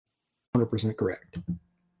100% correct.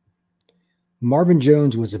 Marvin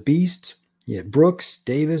Jones was a beast. Yeah, Brooks,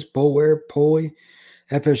 Davis, Boulware, Poley.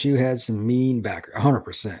 FSU had some mean backers,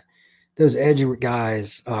 100%. Those edge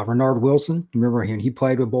guys, Renard Wilson, remember him? He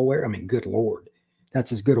played with Boulware. I mean, good Lord.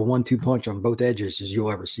 That's as good a 1-2 punch on both edges as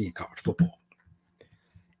you'll ever see in college football.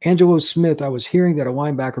 Angelo Smith, I was hearing that a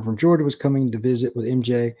linebacker from Georgia was coming to visit with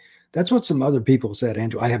MJ. That's what some other people said,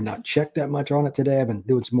 Andrew. I have not checked that much on it today. I've been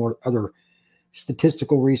doing some more other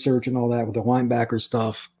statistical research and all that with the linebacker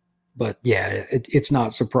stuff. But yeah, it's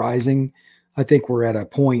not surprising. I think we're at a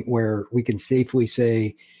point where we can safely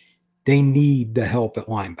say they need the help at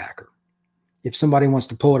linebacker. If somebody wants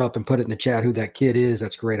to pull it up and put it in the chat who that kid is,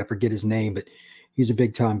 that's great. I forget his name, but he's a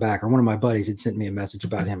big-time backer. One of my buddies had sent me a message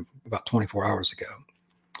about him about 24 hours ago.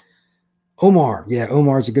 Omar, yeah,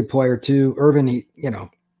 Omar's a good player too. Irvin,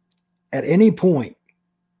 at any point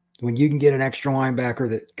when you can get an extra linebacker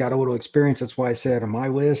that got a little experience, that's why I said on my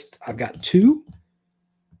list, I've got 2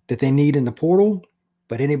 that they need in the portal,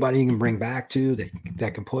 but anybody you can bring back to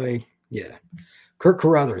that can play, yeah. Kirk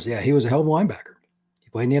Carruthers, yeah, he was a hell of a linebacker. He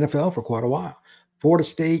played in the NFL for quite a while. Florida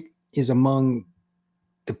State is among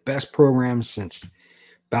the best programs since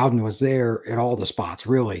Bowden was there at all the spots,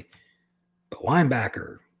 really. But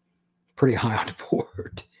linebacker, pretty high on the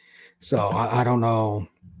board. So I don't know.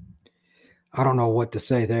 I don't know what to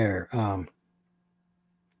say there.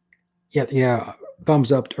 Yeah.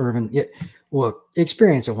 Thumbs up to Irvin. Yeah, look,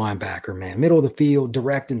 experience a linebacker, man. Middle of the field,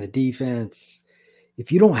 directing the defense.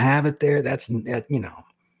 If you don't have it there, that's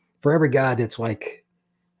for every guy that's like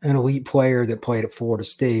an elite player that played at Florida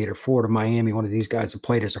State or Florida Miami, one of these guys that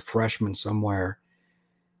played as a freshman somewhere,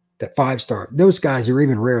 that 5-star, those guys are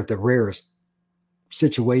even rare at the rarest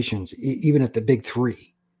situations, even at the big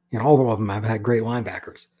 3. All of them have had great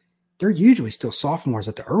linebackers. They're usually still sophomores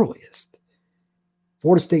at the earliest.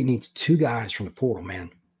 Florida State needs 2 guys from the portal, man.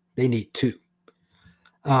 They need 2.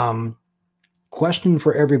 Question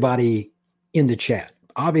for everybody in the chat.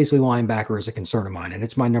 Obviously, linebacker is a concern of mine, and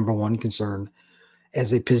it's my number one concern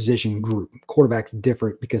as a position group. Quarterback's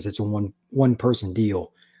different because it's a one-person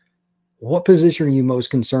deal. What position are you most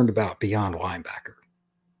concerned about beyond linebacker?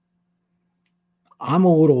 I'm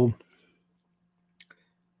a little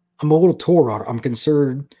torn on it. I'm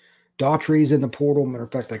concerned Daughtry's in the portal. Matter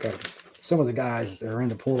of fact, I got some of the guys that are in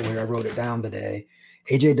the portal here. I wrote it down today.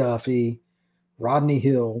 AJ Duffy, Rodney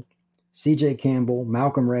Hill, CJ Campbell,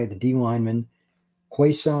 Malcolm Ray, the D lineman,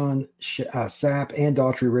 Quason Sapp, and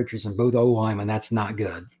Daughtry Richardson, both O linemen. That's not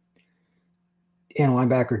good. And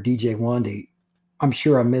linebacker DJ Lundy. I'm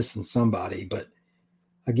sure I'm missing somebody, but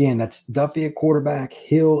again, that's Duffy at quarterback,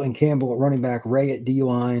 Hill and Campbell at running back, Ray at D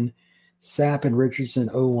line, Sapp and Richardson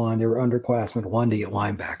O line. They were underclassmen. Lundy at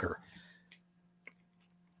linebacker.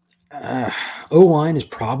 O-line is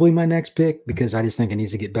probably my next pick because I just think it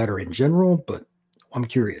needs to get better in general, but I'm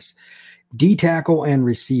curious. D-tackle and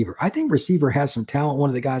receiver. I think receiver has some talent. One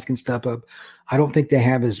of the guys can step up. I don't think they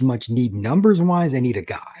have as much need numbers-wise. They need a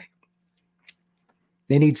guy.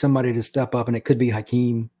 They need somebody to step up, and it could be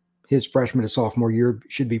Hakeem. His freshman to sophomore year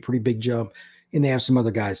should be a pretty big jump, and they have some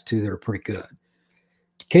other guys, too, that are pretty good.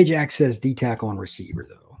 K-Jack says D-tackle and receiver,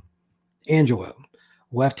 though. Angelo,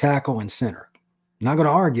 left tackle and center. Not going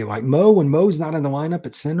to argue. Like when Mo's not in the lineup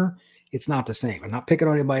at center, it's not the same. I'm not picking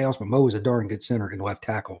on anybody else, but Mo is a darn good center and left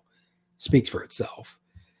tackle. Speaks for itself.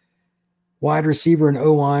 Wide receiver and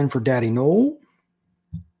O-line for Daddy Noel.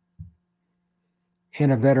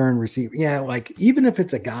 And a veteran receiver. Yeah, like even if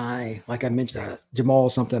it's a guy, like I mentioned,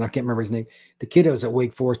 Jamal something, I can't remember his name. The kid that was at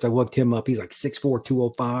Wake Forest, I looked him up. He's like 6'4",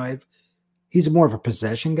 205. He's more of a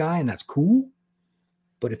possession guy, and that's cool.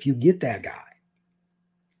 But if you get that guy,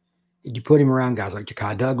 you put him around guys like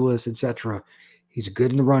Ja'Kai Douglas, etc. He's good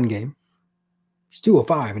in the run game. He's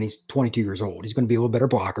 205, and he's 22 years old. He's going to be a little better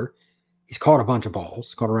blocker. He's caught a bunch of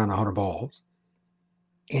balls, caught around 100 balls.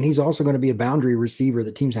 And he's also going to be a boundary receiver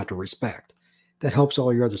that teams have to respect. That helps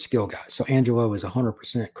all your other skill guys. So Angelo is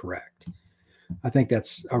 100% correct. I think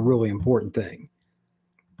that's a really important thing.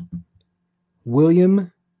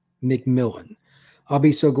 William McMillan. I'll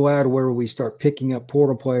be so glad where we start picking up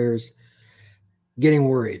portal players. Getting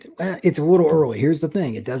worried. It's a little early. Here's the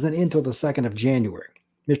thing. It doesn't end until the 2nd of January.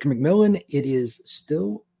 Mr. McMillan, it is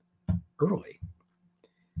still early.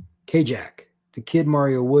 K-Jack. The kid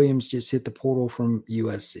Mario Williams just hit the portal from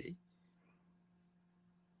USC.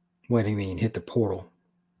 What do you mean, hit the portal?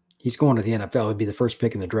 He's going to the NFL. He'd be the first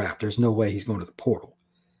pick in the draft. There's no way he's going to the portal.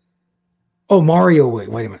 Oh, Mario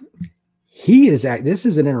Williams. Wait a minute. This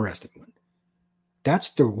is an interesting one.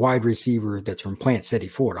 That's the wide receiver that's from Plant City,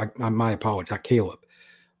 Florida. My apologies, not Caleb.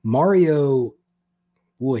 Mario,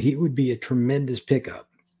 he would be a tremendous pickup.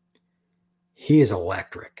 He is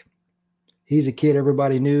electric. He's a kid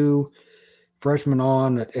everybody knew, freshman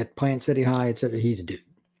on at Plant City High, etc. He's a dude.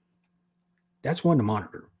 That's one to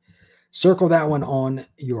monitor. Circle that one on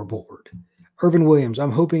your board. Irvin Williams,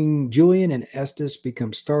 I'm hoping Julian and Estes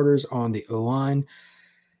become starters on the O-line.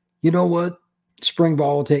 You know what? Spring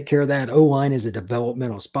ball will take care of that. O-line is a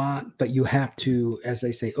developmental spot, but you have to, as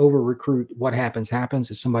they say, over-recruit. What happens,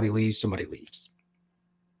 happens. If somebody leaves, somebody leaves.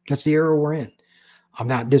 That's the era we're in. I'm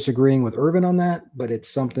not disagreeing with Irvin on that, but it's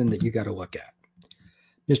something that you got to look at.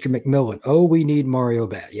 Mr. McMillan, oh, we need Mario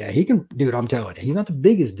Bat. Yeah, he can, dude, I'm telling you, he's not the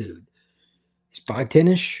biggest dude. He's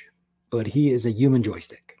 5'10-ish, but he is a human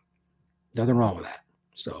joystick. Nothing wrong with that.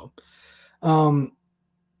 So, I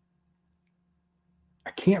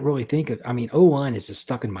can't really think of, O-line is just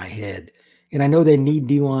stuck in my head. And I know they need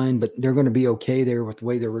D-line, but they're going to be okay there with the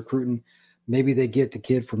way they're recruiting. Maybe they get the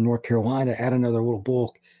kid from North Carolina, add another little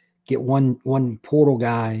bulk, get one portal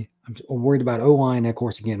guy. I'm worried about O-line. And of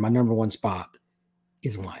course, again, my number one spot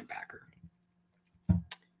is linebacker.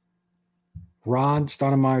 Rod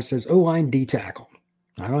Stoudemire says, O-line D tackle.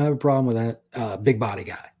 I don't have a problem with that. Big body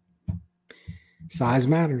guy. Size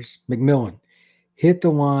matters. McMillan, hit the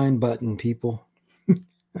line button, people.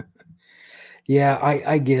 Yeah,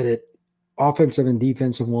 I get it. Offensive and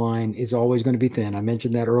defensive line is always going to be thin. I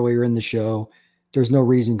mentioned that earlier in the show. There's no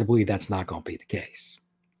reason to believe that's not going to be the case.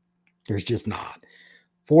 There's just not.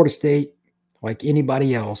 Florida State, like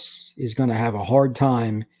anybody else, is going to have a hard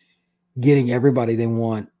time getting everybody they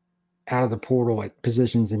want out of the portal at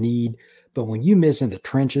positions of need. But when you miss in the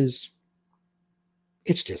trenches,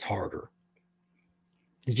 it's just harder.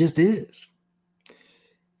 It just is.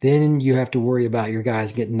 Then you have to worry about your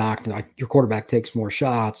guys getting knocked. Like your quarterback takes more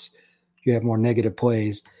shots. You have more negative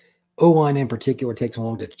plays. O-line in particular takes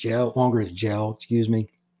longer to gel.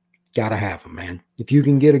 Got to have them, man. If you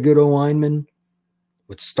can get a good O-lineman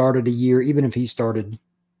with start of the year, even if he started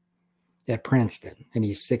at Princeton and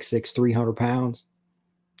he's 6'6", 300 pounds,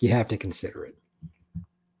 you have to consider it.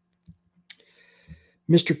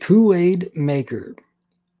 Mr. Kool-Aid Maker.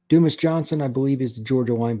 Dumas Johnson, I believe, is the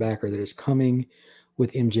Georgia linebacker that is coming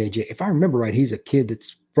with MJJ. If I remember right, he's a kid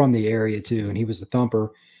that's from the area too, and he was a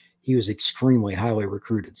thumper. He was extremely highly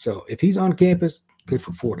recruited. So if he's on campus, good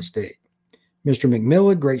for Florida State. Mr.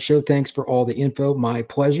 McMillan, great show. Thanks for all the info. My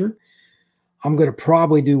pleasure. I'm going to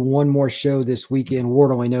probably do one more show this weekend.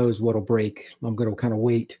 Lord only knows what'll break. I'm going to kind of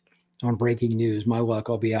wait on breaking news. My luck,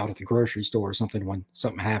 I'll be out at the grocery store or something when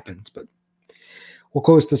something happens. But we're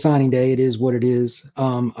close to signing day. It is what it is.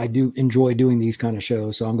 I do enjoy doing these kind of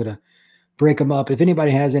shows, so I'm going to break them up. If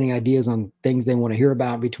anybody has any ideas on things they want to hear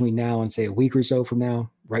about between now and, say, a week or so from now,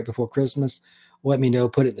 right before Christmas, let me know.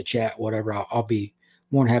 Put it in the chat, whatever. I'll be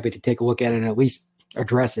more than happy to take a look at it and at least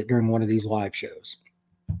address it during one of these live shows.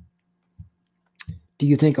 Do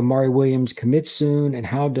you think Amari Williams commits soon, and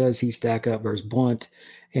how does he stack up versus Blunt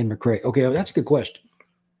and McCray? Okay, well, that's a good question.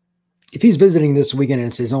 If he's visiting this weekend and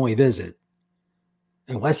it's his only visit,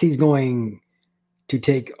 unless he's going to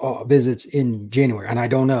take visits in January, and I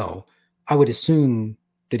don't know, I would assume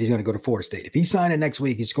that he's going to go to Florida State. If he signed it next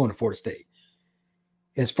week, he's going to Florida State.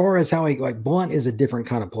 As far as how Blunt is a different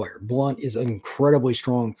kind of player. Blunt is incredibly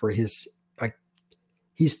strong for his,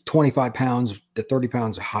 he's 25 pounds to 30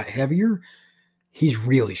 pounds heavier. He's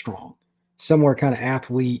really strong. Somewhere kind of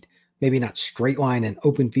athlete, maybe not straight line and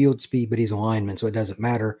open field speed, but he's a lineman, so it doesn't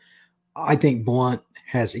matter. I think Blunt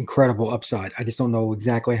has incredible upside. I just don't know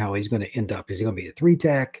exactly how he's going to end up. Is he going to be a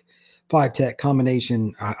 3-tech, 5-tech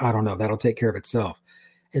combination? I don't know. That'll take care of itself.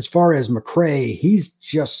 As far as McCray, he's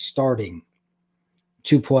just starting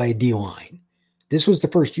to play D-line. This was the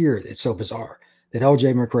first year. It's so bizarre that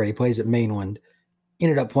LJ McCray plays at Mainland,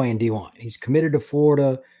 ended up playing D-line. He's committed to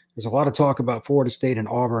Florida. There's a lot of talk about Florida State and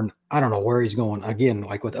Auburn. I don't know where he's going. Again,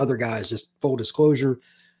 like with other guys, just full disclosure,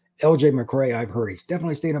 LJ McCray, I've heard he's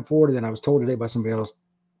definitely staying in Florida. Then I was told today by somebody else,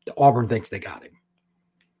 Auburn thinks they got him.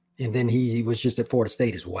 And then he was just at Florida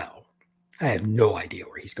State as well. I have no idea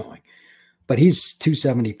where he's going. But he's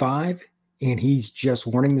 275, and he's just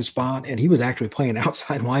learning the spot. And he was actually playing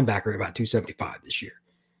outside linebacker at about 275 this year.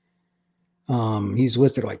 He's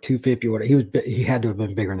listed like 250 or whatever. He had to have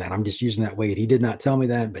been bigger than that. I'm just using that weight. He did not tell me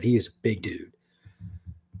that, but he is a big dude.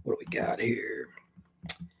 What do we got here?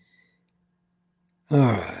 All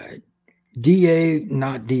right. DA,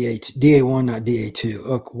 not DA, DA1, not DA2.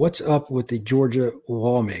 Look, what's up with the Georgia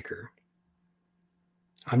lawmaker?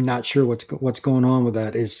 I'm not sure what's going on with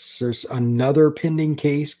that. Is there's another pending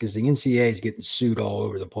case? Because the NCAA is getting sued all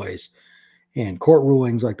over the place. And court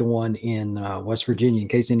rulings like the one in West Virginia, in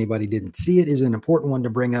case anybody didn't see it, is an important one to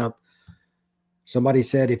bring up. Somebody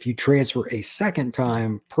said if you transfer a second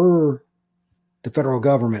time per the federal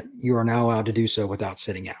government, you are now allowed to do so without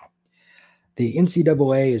sitting out. The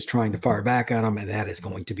NCAA is trying to fire back at them, and that is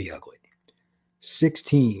going to be ugly. 6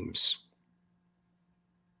 teams.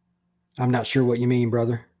 I'm not sure what you mean,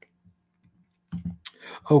 brother.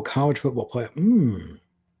 Oh, college football playoff.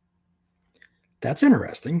 That's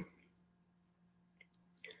interesting.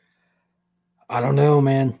 I don't know,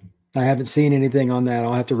 man. I haven't seen anything on that.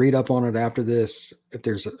 I'll have to read up on it after this if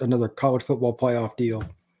there's another college football playoff deal.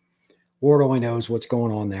 Lord only knows what's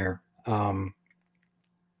going on there.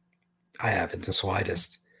 I haven't the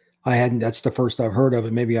slightest. I hadn't. That's the first I've heard of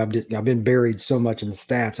it. Maybe I've been buried so much in the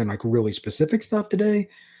stats and like really specific stuff today.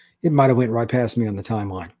 It might have went right past me on the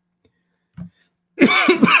timeline.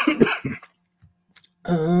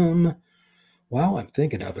 While I'm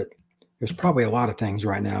thinking of it, there's probably a lot of things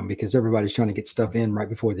right now because everybody's trying to get stuff in right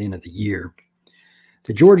before the end of the year.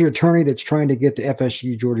 The Georgia attorney that's trying to get the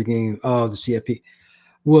FSU Georgia game, the CFP.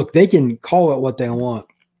 Look, they can call it what they want.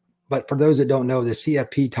 But for those that don't know, the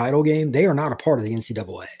CFP title game, they are not a part of the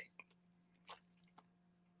NCAA.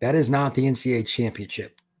 That is not the NCAA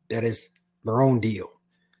championship. That is their own deal.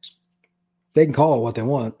 They can call it what they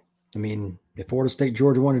want. I mean, if Florida State,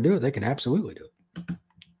 Georgia want to do it, they can absolutely do it.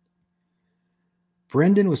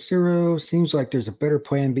 Brendan with 0. Seems like there's a better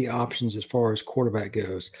plan B options as far as quarterback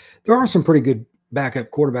goes. There are some pretty good backup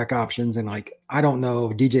quarterback options. And like, I don't know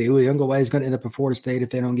if DJ Uiagalelei is going to end up at Florida State if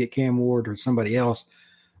they don't get Cam Ward or somebody else.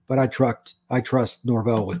 But I trust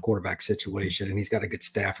Norvell with quarterback situation, and he's got a good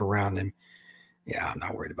staff around him. Yeah, I'm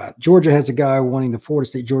not worried about it. Georgia has a guy wanting the Florida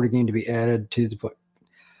State Georgia game to be added to the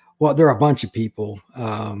 – well, there are a bunch of people.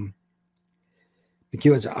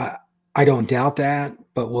 Because I don't doubt that.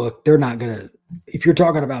 But look, they're not going to – if you're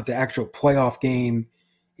talking about the actual playoff game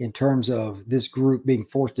in terms of this group being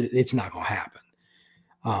forced to – it's not going to happen.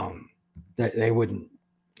 They wouldn't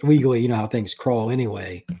 – legally, you know how things crawl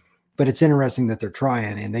anyway. But it's interesting that they're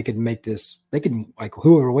trying, and they could make this. They can, like,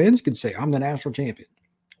 whoever wins could say, "I'm the national champion."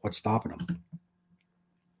 What's stopping them?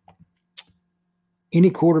 Any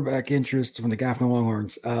quarterback interest from the guy from the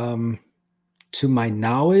Longhorns? To my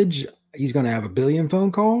knowledge, he's going to have a billion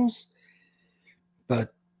phone calls.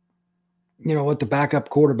 But you know what? The backup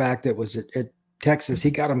quarterback that was at Texas, he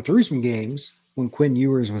got him through some games when Quinn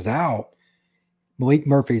Ewers was out. Malik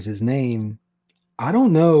Murphy's his name. I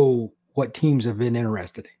don't know what teams have been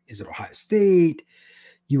interested in. Is it Ohio State?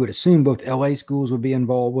 You would assume both LA schools would be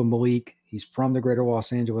involved with Malik. He's from the greater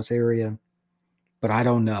Los Angeles area, but I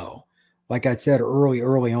don't know. Like I said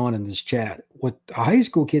early on in this chat, with a high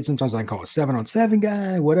school kid, sometimes I can call a 7-on-7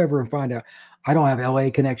 guy, whatever, and find out. I don't have LA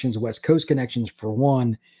connections, West Coast connections for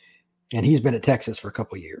one, and he's been at Texas for a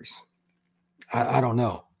couple of years. I don't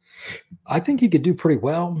know. I think he could do pretty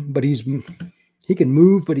well, but he can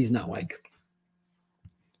move, but he's not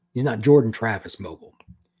Jordan Travis mobile.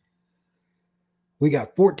 We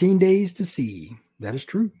got 14 days to see. That is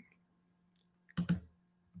true.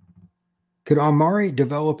 Could Amari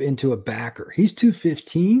develop into a backer? He's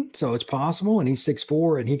 215, so it's possible, and he's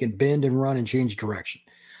 6'4", and he can bend and run and change direction.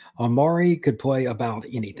 Amari could play about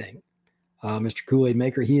anything. Mr. Kool-Aid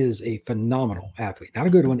Maker, he is a phenomenal athlete. Not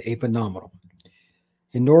a good one, a phenomenal.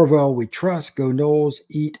 In Norvell, we trust. Go Noles,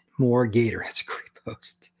 eat more Gator. That's a great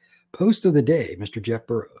post. Post of the day, Mr. Jeff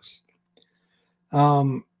Burrows.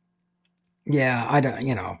 Yeah, I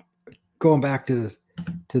don't, going back to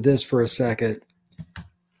this for a second,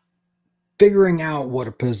 figuring out what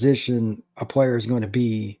a position a player is going to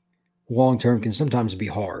be long-term can sometimes be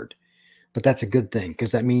hard, but that's a good thing because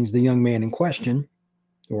that means the young man in question,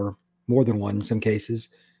 or more than one in some cases,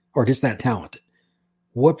 are just that talented.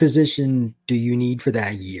 What position do you need for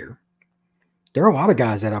that year? There are a lot of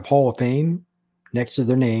guys that have Hall of Fame next to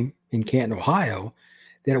their name in Canton, Ohio,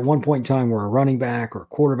 that at one point in time were a running back or a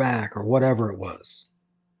quarterback or whatever it was.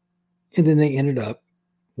 And then they ended up,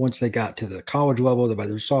 once they got to the college level, by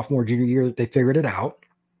their sophomore, junior year, they figured it out.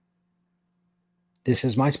 This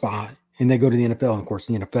is my spot. And they go to the NFL. And of course,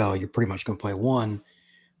 in the NFL, you're pretty much going to play one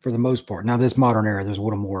for the most part. Now, this modern era, there's a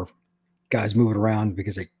little more guys moving around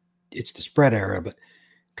because it's the spread era. But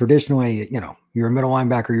traditionally, you're a middle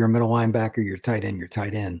linebacker, you're tight end, you're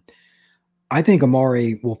tight end. I think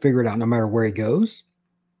Amari will figure it out no matter where he goes.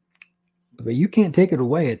 But you can't take it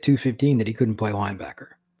away at 215 that he couldn't play linebacker.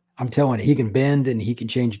 I'm telling you, he can bend and he can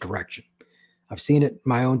change direction. I've seen it in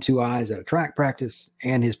my own two eyes at a track practice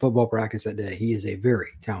and his football practice that day. He is a very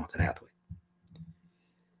talented athlete.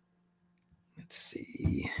 Let's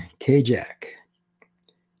see. K-Jack.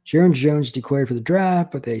 Jaron Jones declared for the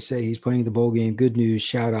draft, but they say he's playing the bowl game. Good news.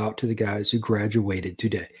 Shout out to the guys who graduated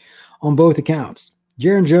today. On both accounts.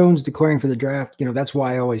 Jaron Jones declaring for the draft, that's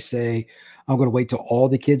why I always say I'm going to wait till all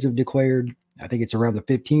the kids have declared. I think it's around the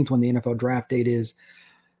 15th when the NFL draft date is.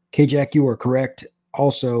 K-Jack, you are correct.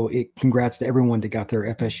 Also, congrats to everyone that got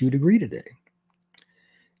their FSU degree today.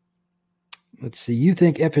 Let's see. You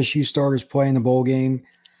think FSU starters play in the bowl game?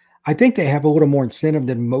 I think they have a little more incentive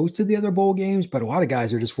than most of the other bowl games, but a lot of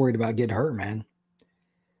guys are just worried about getting hurt, man.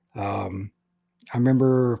 I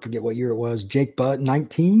remember, forget what year it was, Jake Butt,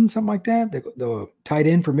 19, something like that. The tight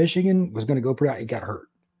end for Michigan was going to go pretty out. He got hurt.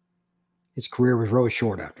 His career was really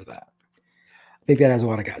short after that. I think that has a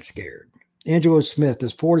lot of guys scared. Angelo Smith,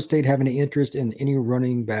 does Florida State have any interest in any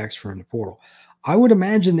running backs from the portal? I would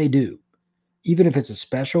imagine they do. Even if it's a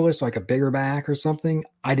specialist, like a bigger back or something,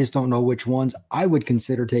 I just don't know which ones. I would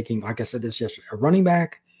consider taking, like I said this yesterday, a running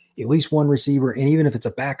back, at least one receiver, and even if it's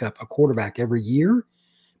a backup, a quarterback every year,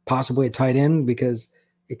 possibly a tight end, because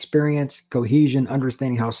experience, cohesion,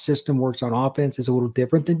 understanding how system works on offense is a little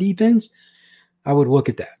different than defense. I would look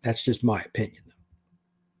at that. That's just my opinion.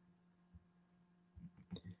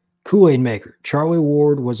 Kool-Aid Maker. Charlie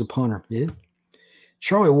Ward was a punter. Yeah.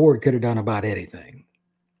 Charlie Ward could have done about anything.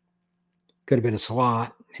 Could have been a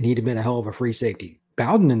slot, and he'd have been a hell of a free safety.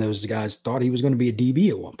 Bowden and those guys thought he was going to be a DB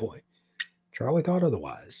at one point. Charlie thought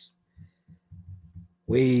otherwise.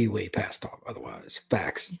 Way, way past talk otherwise.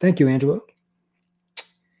 Facts. Thank you, Angela.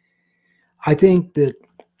 I think that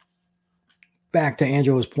back to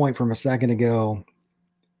Angela's point from a second ago,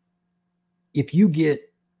 if you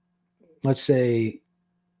get, let's say,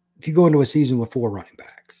 if you go into a season with 4 running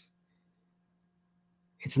backs,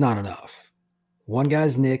 it's not enough. One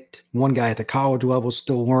guy's nicked. One guy at the college level is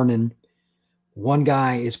still learning. One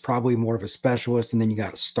guy is probably more of a specialist, and then you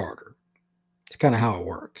got a starter. It's kind of how it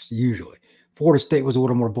works, usually. Florida State was a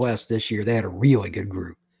little more blessed this year. They had a really good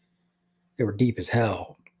group. They were deep as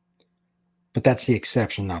hell. But that's the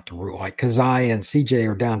exception, not the rule. Like Kazai and CJ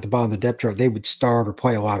are down at the bottom of the depth chart. They would start or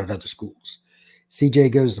play a lot at other schools.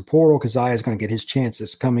 CJ goes to the portal. Kazai is going to get his chance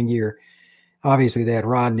this coming year. Obviously, they had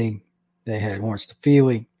Rodney. They had Lawrence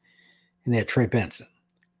DeFeely. And they had Trey Benson.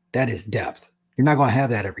 That is depth. You're not going to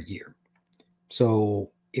have that every year.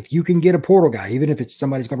 So if you can get a portal guy, even if it's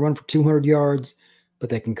somebody's going to run for 200 yards, but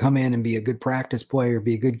they can come in and be a good practice player,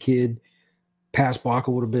 be a good kid, pass block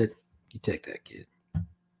a little bit, you take that kid.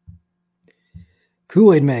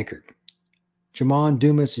 Kool-Aid Maker. Jamon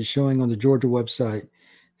Dumas is showing on the Georgia website.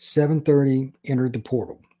 7:30 entered the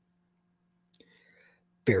portal.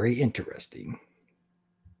 Very interesting.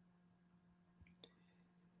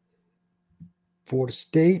 Florida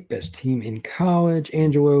State, best team in college.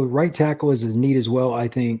 Angelo, right tackle is as neat as well, I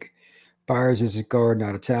think. Byers is a guard,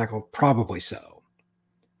 not a tackle. Probably so.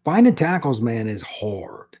 Finding tackles, man, is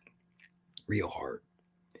hard. Real hard.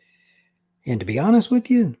 And to be honest with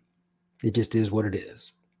you, it just is what it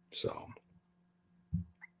is. So,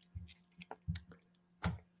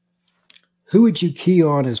 who would you key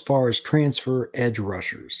on as far as transfer edge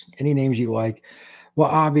rushers? Any names you like? Well,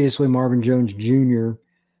 obviously, Marvin Jones Jr.,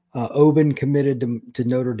 Oben committed to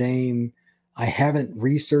Notre Dame. I haven't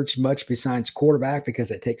researched much besides quarterback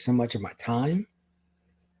because it takes so much of my time.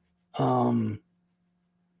 Trying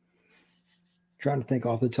to think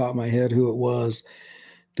off the top of my head who it was.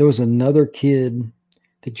 There was another kid,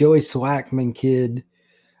 the Joey Slackman kid,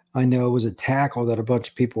 I know was a tackle that a bunch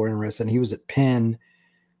of people were interested in. He was at Penn,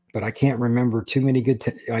 but I can't remember too many good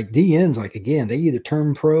like DNs. Like, again, they either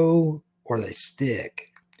turn pro or they stick.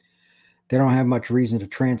 They don't have much reason to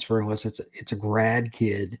transfer unless it's a grad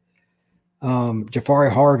kid. Jafari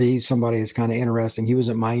Harvey, somebody is kind of interesting. He was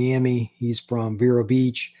at Miami. He's from Vero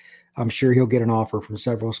Beach. I'm sure he'll get an offer from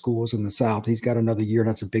several schools in the South. He's got another year, and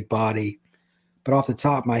that's a big body. But off the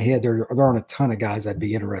top of my head, there aren't a ton of guys I'd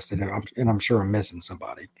be interested in, and I'm sure I'm missing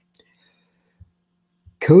somebody.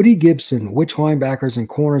 Cody Gibson, which linebackers and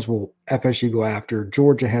corners will FSU go after?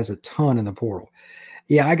 Georgia has a ton in the portal.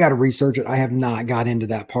 Yeah, I got to research it. I have not got into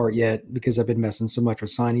that part yet because I've been messing so much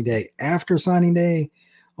with signing day. After signing day,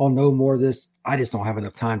 I'll know more of this. I just don't have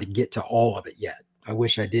enough time to get to all of it yet. I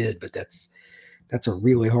wish I did, but that's a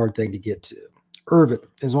really hard thing to get to. Irvin,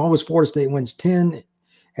 as long as Florida State wins 10,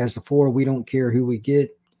 as the Florida, we don't care who we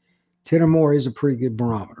get. 10 or more is a pretty good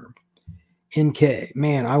barometer. NK,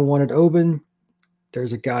 man, I wanted Oben.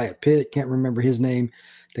 There's a guy at Pitt, can't remember his name.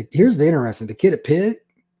 Here's the interesting, the kid at Pitt,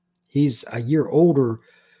 he's a year older.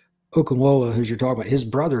 Okunlola, who's you're talking about, his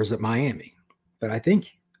brother is at Miami. But I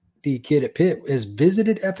think the kid at Pitt has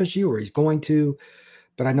visited FSU, or he's going to,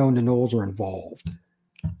 but I know the Noles are involved.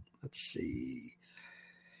 Let's see.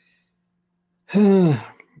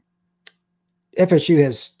 FSU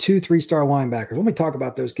has 2 3-star linebackers. Let me talk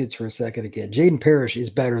about those kids for a second again. Jaden Parrish is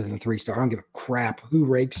better than a 3-star. I don't give a crap who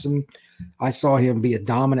ranks him. I saw him be a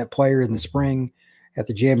dominant player in the spring at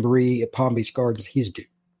the Jamboree at Palm Beach Gardens. He's a dude.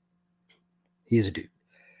 He is a dude.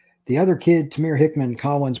 The other kid, Tamir Hickman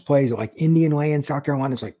Collins, plays at like Indian Land, South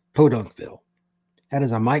Carolina. It's like Podunkville. That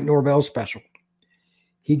is a Mike Norvell special.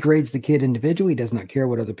 He grades the kid individually. He does not care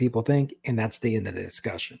what other people think, and that's the end of the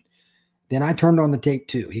discussion. Then I turned on the tape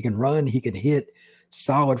too. He can run. He can hit.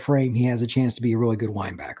 Solid frame. He has a chance to be a really good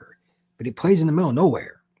linebacker. But he plays in the middle of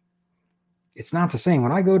nowhere. It's not the same.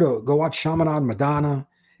 When I go watch Chaminade, Madonna,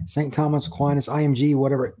 St. Thomas Aquinas, IMG,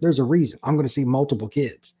 whatever, there's a reason. I'm going to see multiple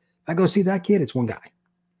kids. I go see that kid, it's one guy.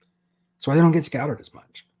 So they don't get scouted as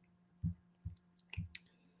much.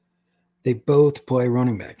 They both play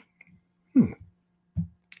running back.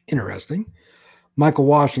 Interesting. Michael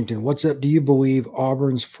Washington, what's up? Do you believe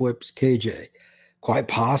Auburn's flips KJ? Quite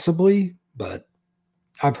possibly, but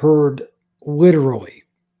I've heard literally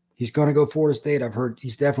he's going to go Florida State. I've heard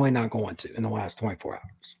he's definitely not going to in the last 24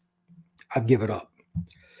 hours. I've given up.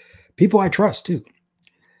 People I trust, too.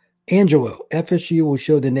 Angelo, FSU will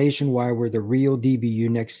show the nation why we're the real DBU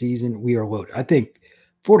next season. We are loaded. I think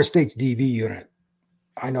Florida State's DB unit,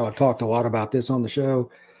 I know I've talked a lot about this on the show.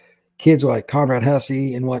 Kids like Conrad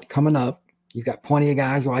Hussey and what coming up, you've got plenty of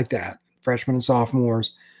guys like that, freshmen and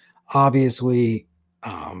sophomores. Obviously,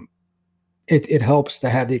 it helps to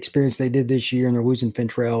have the experience they did this year, and they're losing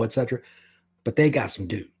Fintrell, etc. But they got some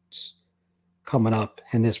dudes coming up,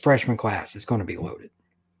 and this freshman class is going to be loaded.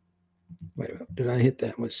 Wait a minute. Did I hit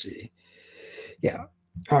that? Let's see. Yeah.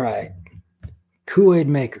 All right. Kool-Aid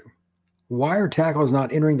Maker. Why are tackles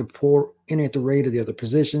not entering at the rate of the other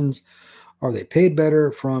positions? Are they paid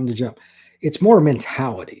better from the jump? It's more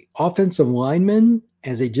mentality. Offensive linemen,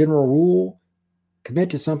 as a general rule, commit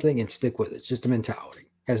to something and stick with it. It's just a mentality.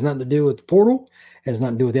 It has nothing to do with the portal. It has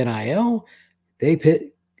nothing to do with NIL. They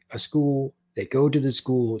pick a school. They go to the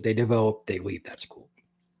school. They develop. They leave that school.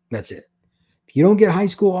 That's it. If you don't get high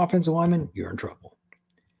school offensive linemen, you're in trouble.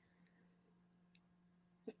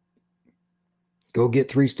 Go get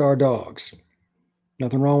 3-star dogs.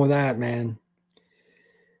 Nothing wrong with that, man.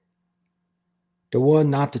 The 1,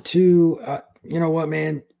 not the 2. You know what,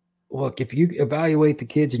 man? Look, if you evaluate the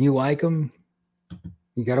kids and you like them,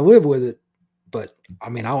 you got to live with it. But, I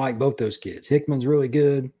mean, I like both those kids. Hickman's really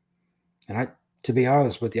good. And to be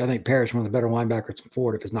honest with you, I think Parrish, one of the better linebackers in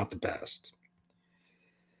Florida, if it's not the best.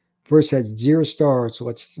 First had 0 stars, so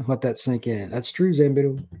let's let that sink in. That's true,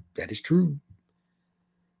 Zambito. That is true.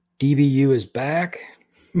 DBU is back.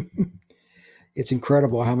 It's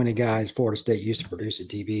incredible how many guys Florida State used to produce at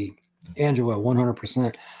DB. Angela,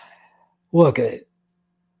 100%. Look,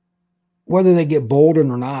 whether they get Bolden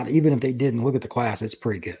or not, even if they didn't, look at the class, it's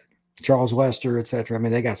pretty good. Charles Lester, etc. I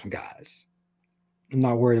mean, they got some guys. I'm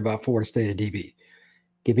not worried about Florida State at DB.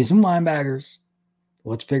 Give me some linebackers.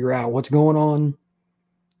 Let's figure out what's going on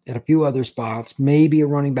at a few other spots. Maybe a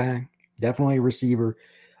running back. Definitely a receiver.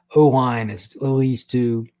 O-line is at least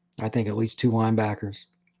 2. I think at least 2 linebackers.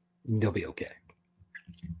 They'll be okay.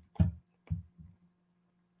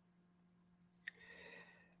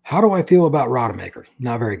 How do I feel about Rodemaker?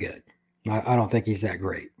 Not very good. I don't think he's that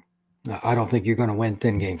great. I don't think you're going to win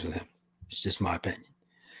 10 games with him. It's just my opinion.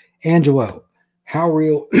 Angelo, how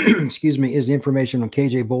real, is the information on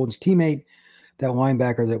KJ Bolden's teammate, that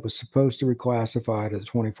linebacker that was supposed to reclassify to the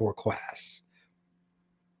 24 class?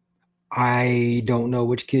 I don't know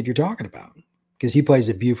which kid you're talking about because he plays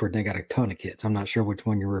at Buford and they got a ton of kids. I'm not sure which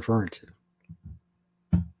one you're referring to.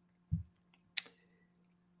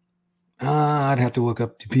 I'd have to look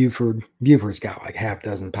up to Buford. Buford's got like half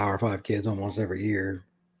dozen Power 5 kids almost every year.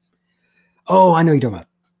 Oh, I know you're talking about.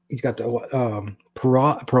 He's got the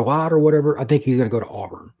Perot or whatever. I think he's going to go to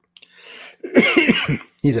Auburn.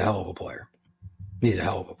 He's a hell of a player.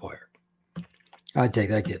 I'd take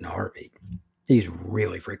that kid in a heartbeat. He's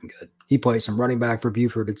really freaking good. He plays some running back for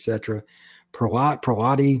Buford, etc.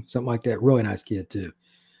 Perlotti, something like that. Really nice kid, too.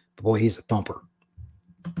 But boy, he's a thumper.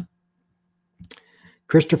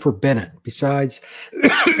 Christopher Bennett, besides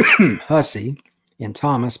Hussey and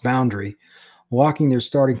Thomas Boundary, walking their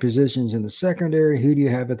starting positions in the secondary, who do you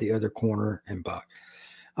have at the other corner and Buck?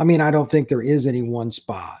 I mean, I don't think there is any one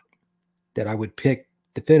spot that I would pick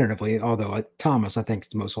definitively, although Thomas, I think, is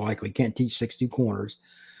the most likely. Can't teach 6'2" corners.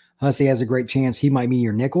 Hussey has a great chance. He might be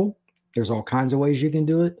your nickel. There's all kinds of ways you can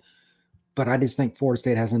do it. But I just think Florida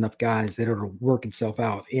State has enough guys that it'll work itself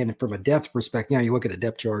out. And from a depth perspective, you look at a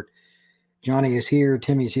depth chart, Johnny is here,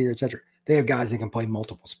 Timmy's here, etc. They have guys that can play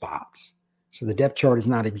multiple spots. So the depth chart is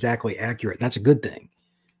not exactly accurate. And that's a good thing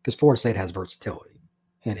because Florida State has versatility.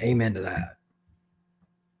 And amen to that.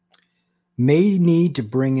 May need to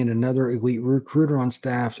bring in another elite recruiter on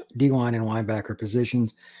staff, D-line and linebacker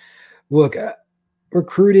positions. Look,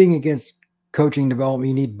 recruiting against coaching development,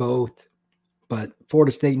 you need both. But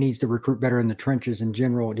Florida State needs to recruit better in the trenches in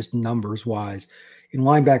general, just numbers wise. And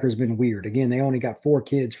linebacker has been weird. Again, they only got 4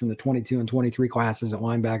 kids from the 22 and 23 classes at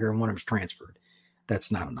linebacker, and one of them's transferred. That's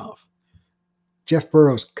not enough. Jeff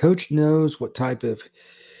Burrows, coach knows what type of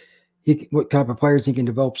players he can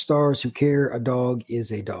develop stars who care. A dog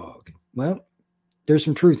is a dog. Well, there's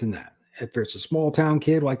some truth in that. If it's a small town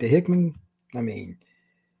kid like the Hickman,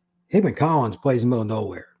 Hickman Collins plays in the middle of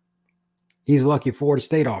nowhere. He's lucky Florida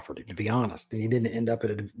State offered him, to be honest, and he didn't end up at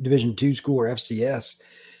a Division II school or FCS,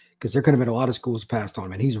 because there could have been a lot of schools passed on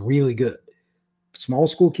him, and he's really good. Small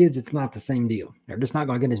school kids, it's not the same deal. They're just not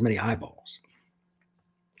going to get as many eyeballs.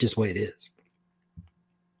 Just the way it is.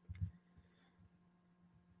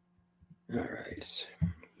 All right.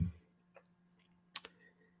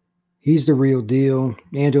 He's the real deal.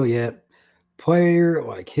 Angel, yeah. Player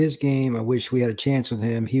like his game, I wish we had a chance with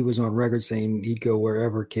him. He was on record saying he'd go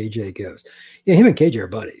wherever KJ goes. Yeah, him and KJ are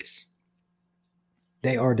buddies.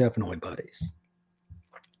 They are definitely buddies.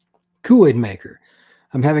 Kool-Aid Maker.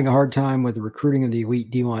 I'm having a hard time with the recruiting of the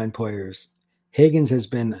elite D-line players. Higgins has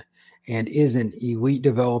been and is an elite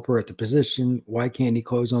developer at the position. Why can't he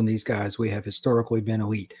close on these guys? We have historically been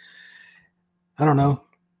elite. I don't know.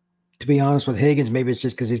 To be honest with Higgins, maybe it's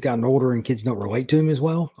just because he's gotten older and kids don't relate to him as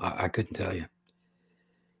well. I couldn't tell you.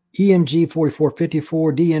 EMG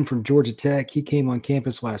 4454, DN from Georgia Tech. He came on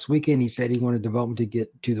campus last weekend. He said he wanted development to get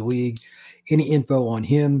to the league. Any info on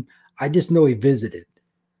him? I just know he visited.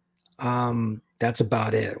 That's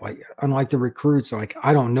about it. Like, unlike the recruits, like,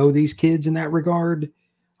 I don't know these kids in that regard.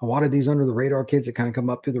 A lot of these under the radar kids that kind of come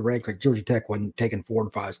up through the ranks, like Georgia Tech wasn't taking 4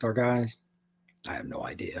 and 5-star guys. I have no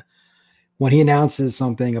idea. When he announces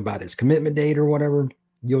something about his commitment date or whatever,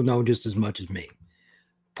 you'll know just as much as me.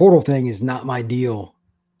 Portal thing is not my deal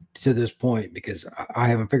to this point because I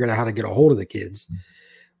haven't figured out how to get a hold of the kids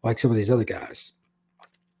like some of these other guys.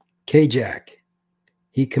 K-Jack,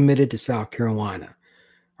 he committed to South Carolina.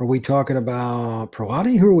 Are we talking about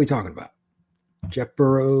Prolati? Who are we talking about? Jeff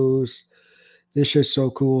Burrows. This show's so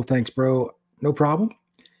cool. Thanks, bro. No problem.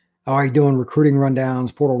 How are you doing recruiting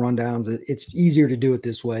rundowns, portal rundowns? It's easier to do it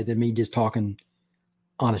this way than me just talking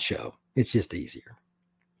on a show. It's just easier.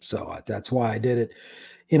 So that's why I did it.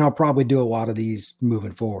 And I'll probably do a lot of these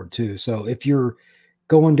moving forward too. So if you're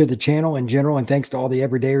going to the channel in general, and thanks to all the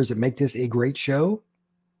everydayers that make this a great show,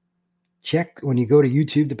 check when you go to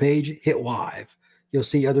YouTube, the page, hit live. You'll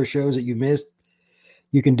see other shows that you missed.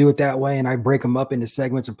 You can do it that way. And I break them up into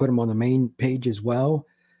segments and put them on the main page as well.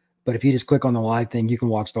 But if you just click on the live thing, you can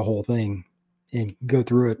watch the whole thing and go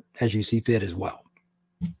through it as you see fit as well.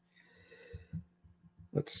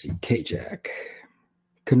 Let's see. K-Jack.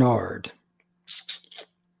 Kennard.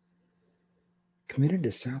 Committed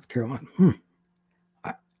to South Carolina.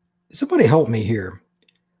 Somebody help me here.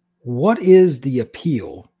 What is the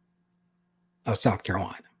appeal of South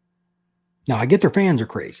Carolina? Now, I get their fans are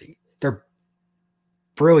crazy. They're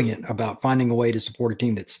brilliant about finding a way to support a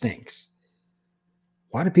team that stinks.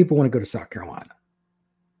 Why do people want to go to South Carolina?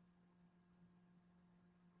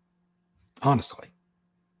 Honestly,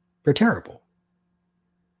 they're terrible.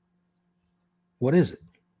 What is it?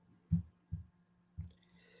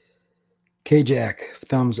 K-Jack,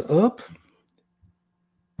 thumbs up.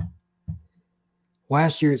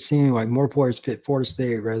 Last year, it seemed like more players fit Florida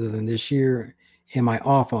State rather than this year. Am I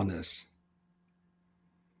off on this?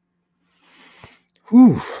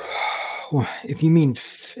 Whew. If you mean,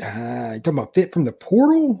 you're talking about fit from the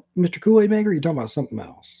portal, Mr. Kool-Aid Maker, you're talking about something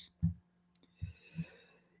else.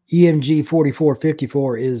 EMG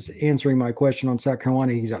 4454 is answering my question on South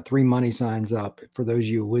Carolina. He's got 3 money signs up for those of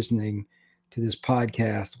you listening to this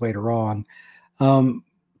podcast later on.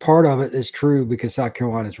 Part of it is true because South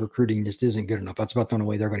Carolina's recruiting just isn't good enough. That's about the only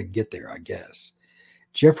way they're going to get there, I guess.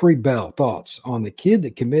 Jeffrey Bell, thoughts on the kid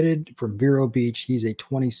that committed from Vero Beach. He's a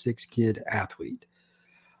 26 kid athlete.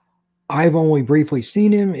 I've only briefly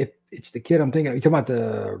seen him. If it's the kid I'm thinking of, you talking about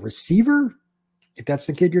the receiver? If that's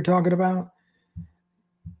the kid you're talking about?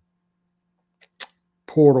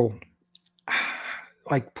 Portal.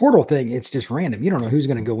 Like portal thing, it's just random. You don't know who's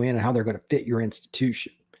going to go in and how they're going to fit your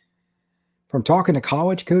institution. From talking to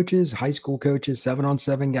college coaches, high school coaches,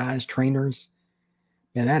 7-on-7 guys, trainers,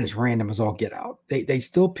 man, that is random as all get out. They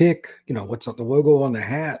still pick, what's the logo on the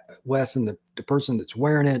hat, less than the person that's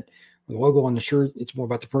wearing it. The logo on the shirt, it's more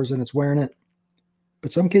about the person that's wearing it.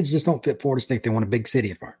 But some kids just don't fit Florida State. They want a big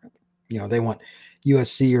city environment. They want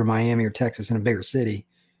USC or Miami or Texas in a bigger city.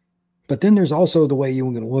 But then there's also the way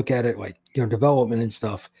you're going to look at it, like, development and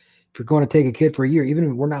stuff. If you're going to take a kid for a year, even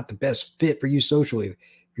if we're not the best fit for you socially, if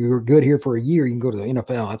you're good here for a year, you can go to the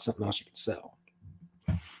NFL. That's something else you can sell.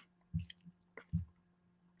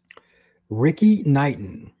 Ricky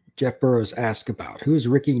Knighton. Jeff Burrows asked about. Who's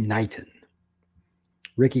Ricky Knighton?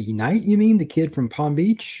 Ricky Knight, you mean? The kid from Palm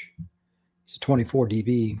Beach? He's a 24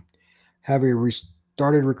 DB. Have we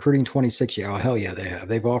started recruiting 26? Yeah, oh, hell yeah, they have.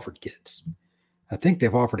 They've offered kids. I think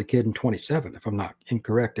they've offered a kid in 27, if I'm not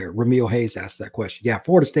incorrect there. Ramil Hayes asked that question. Yeah,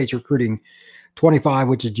 Florida State's recruiting 25,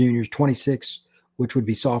 which is juniors, 26, which would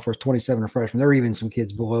be sophomores, 27 are freshmen. There are even some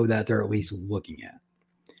kids below that they're at least looking at.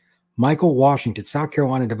 Michael Washington, South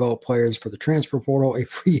Carolina developed players for the transfer portal, a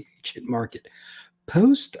free agent market.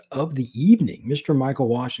 Post of the evening, Mr. Michael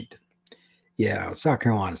Washington. Yeah, South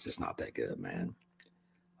Carolina's just not that good, man.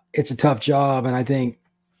 It's a tough job, and I think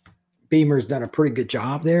Beamer's done a pretty good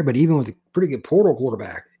job there, but even with a pretty good portal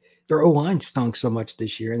quarterback, their O-line stunk so much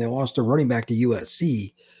this year, and they lost their running back to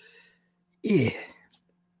USC.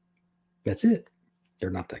 That's it. They're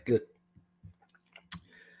not that good.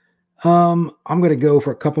 I'm going to go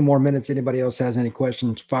for a couple more minutes. Anybody else has any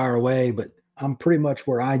questions, fire away, but I'm pretty much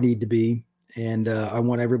where I need to be, and I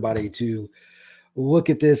want everybody to look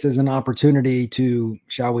at this as an opportunity to,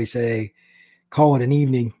 shall we say, call it an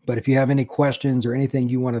evening. But if you have any questions or anything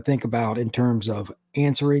you want to think about in terms of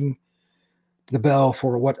answering the bell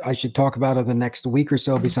for what I should talk about over the next week or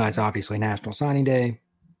so, besides obviously National Signing Day,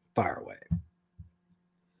 fire away.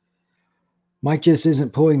 Mike just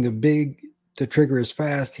isn't pulling the trigger as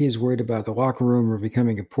fast. He is worried about the locker room or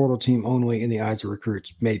becoming a portal team only in the eyes of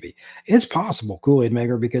recruits. Maybe. It's possible, Kool-Aid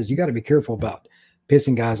Maker, because you got to be careful about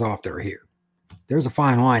pissing guys off that are here. There's a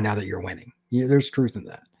fine line now that you're winning. There's truth in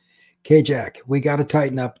that. K-Jack, we got to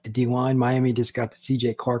tighten up the D-line. Miami just got the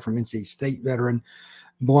C.J. Clark from NC State veteran.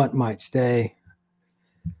 Blunt might stay.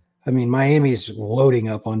 I mean, Miami's loading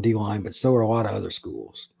up on D-line, but so are a lot of other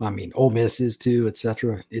schools. I mean, Ole Miss is too,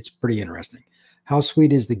 etc. It's pretty interesting. How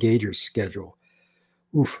sweet is the Gators schedule?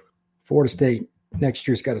 Oof. Florida State next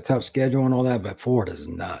year's got a tough schedule and all that, but Florida's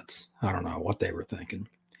nuts. I don't know what they were thinking.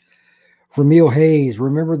 Ramil Hayes,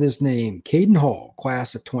 remember this name. Caden Hall,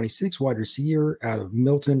 class of 26, wide receiver out of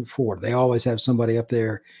Milton, Florida. They always have somebody up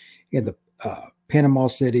there in the Panama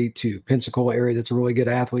City to Pensacola area that's a really good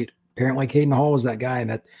athlete. Apparently, Caden Hall is that guy,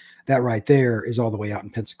 and that right there is all the way out in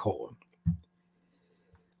Pensacola.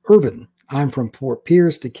 Irvin, I'm from Fort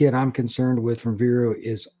Pierce. The kid I'm concerned with from Vero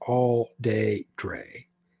is all day Dre.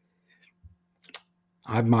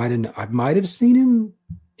 I might have seen him.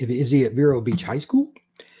 Is he at Vero Beach High School?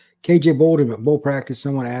 KJ Bolden at bull practice,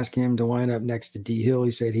 someone asked him to line up next to D Hill.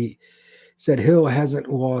 He said Hill hasn't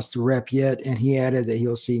lost the rep yet, and he added that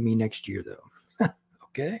he'll see me next year, though.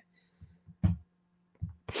 Okay.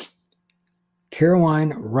 Caroline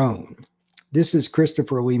Roan. This is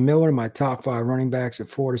Christopher Lee Miller, my top 5 running backs at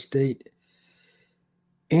Florida State.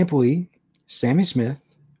 Amply, Sammy Smith,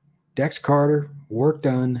 Dex Carter, Work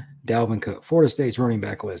Done, Dalvin Cook. Florida State's running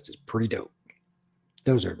back list is pretty dope.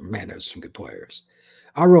 Those are some good players.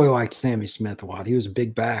 I really liked Sammy Smith a lot. He was a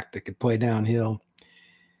big back that could play downhill.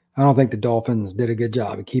 I don't think the Dolphins did a good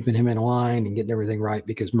job of keeping him in line and getting everything right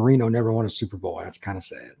because Marino never won a Super Bowl. That's kind of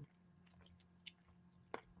sad.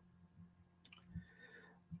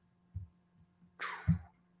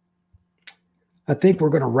 I think we're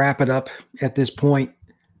going to wrap it up at this point.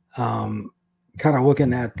 Kind of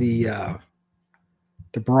looking at the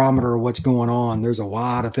barometer of what's going on. There's a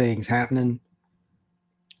lot of things happening.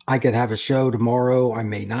 I could have a show tomorrow. I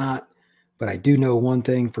may not, but I do know one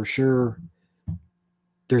thing for sure.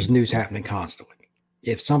 There's news happening constantly.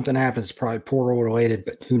 If something happens, it's probably portal related,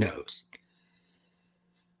 but who knows?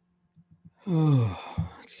 Oh,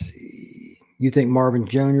 let's see. You think Marvin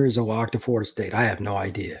Jr. is a lock to Florida State? I have no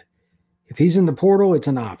idea. If he's in the portal, it's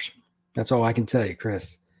an option. That's all I can tell you,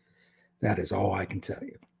 Chris. That is all I can tell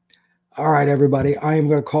you. All right, everybody. I am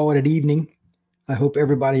going to call it an evening. I hope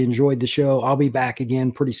everybody enjoyed the show. I'll be back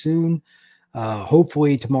again pretty soon.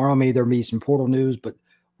 Hopefully tomorrow, maybe there'll be some portal news, but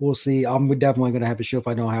we'll see. I'm definitely going to have a show. If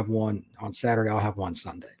I don't have one on Saturday, I'll have one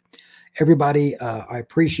Sunday. Everybody, I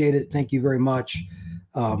appreciate it. Thank you very much.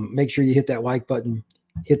 Make sure you hit that like button,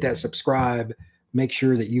 hit that subscribe. Make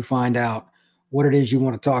sure that you find out what it is you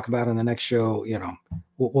want to talk about in the next show.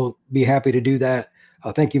 We'll be happy to do that.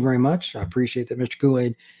 Thank you very much. I appreciate that, Mr.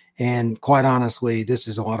 Kool-Aid. And quite honestly, this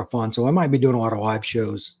is a lot of fun. So I might be doing a lot of live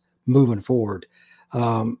shows moving forward.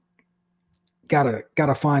 Gotta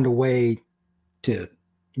find a way to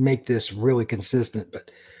make this really consistent.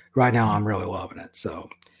 But right now, I'm really loving it. So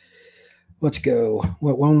let's go.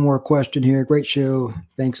 One more question here. Great show.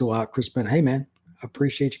 Thanks a lot, Chris Bennett. Hey, man, I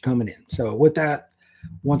appreciate you coming in. So with that,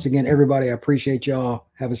 once again, everybody, I appreciate y'all.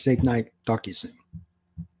 Have a safe night. Talk to you soon.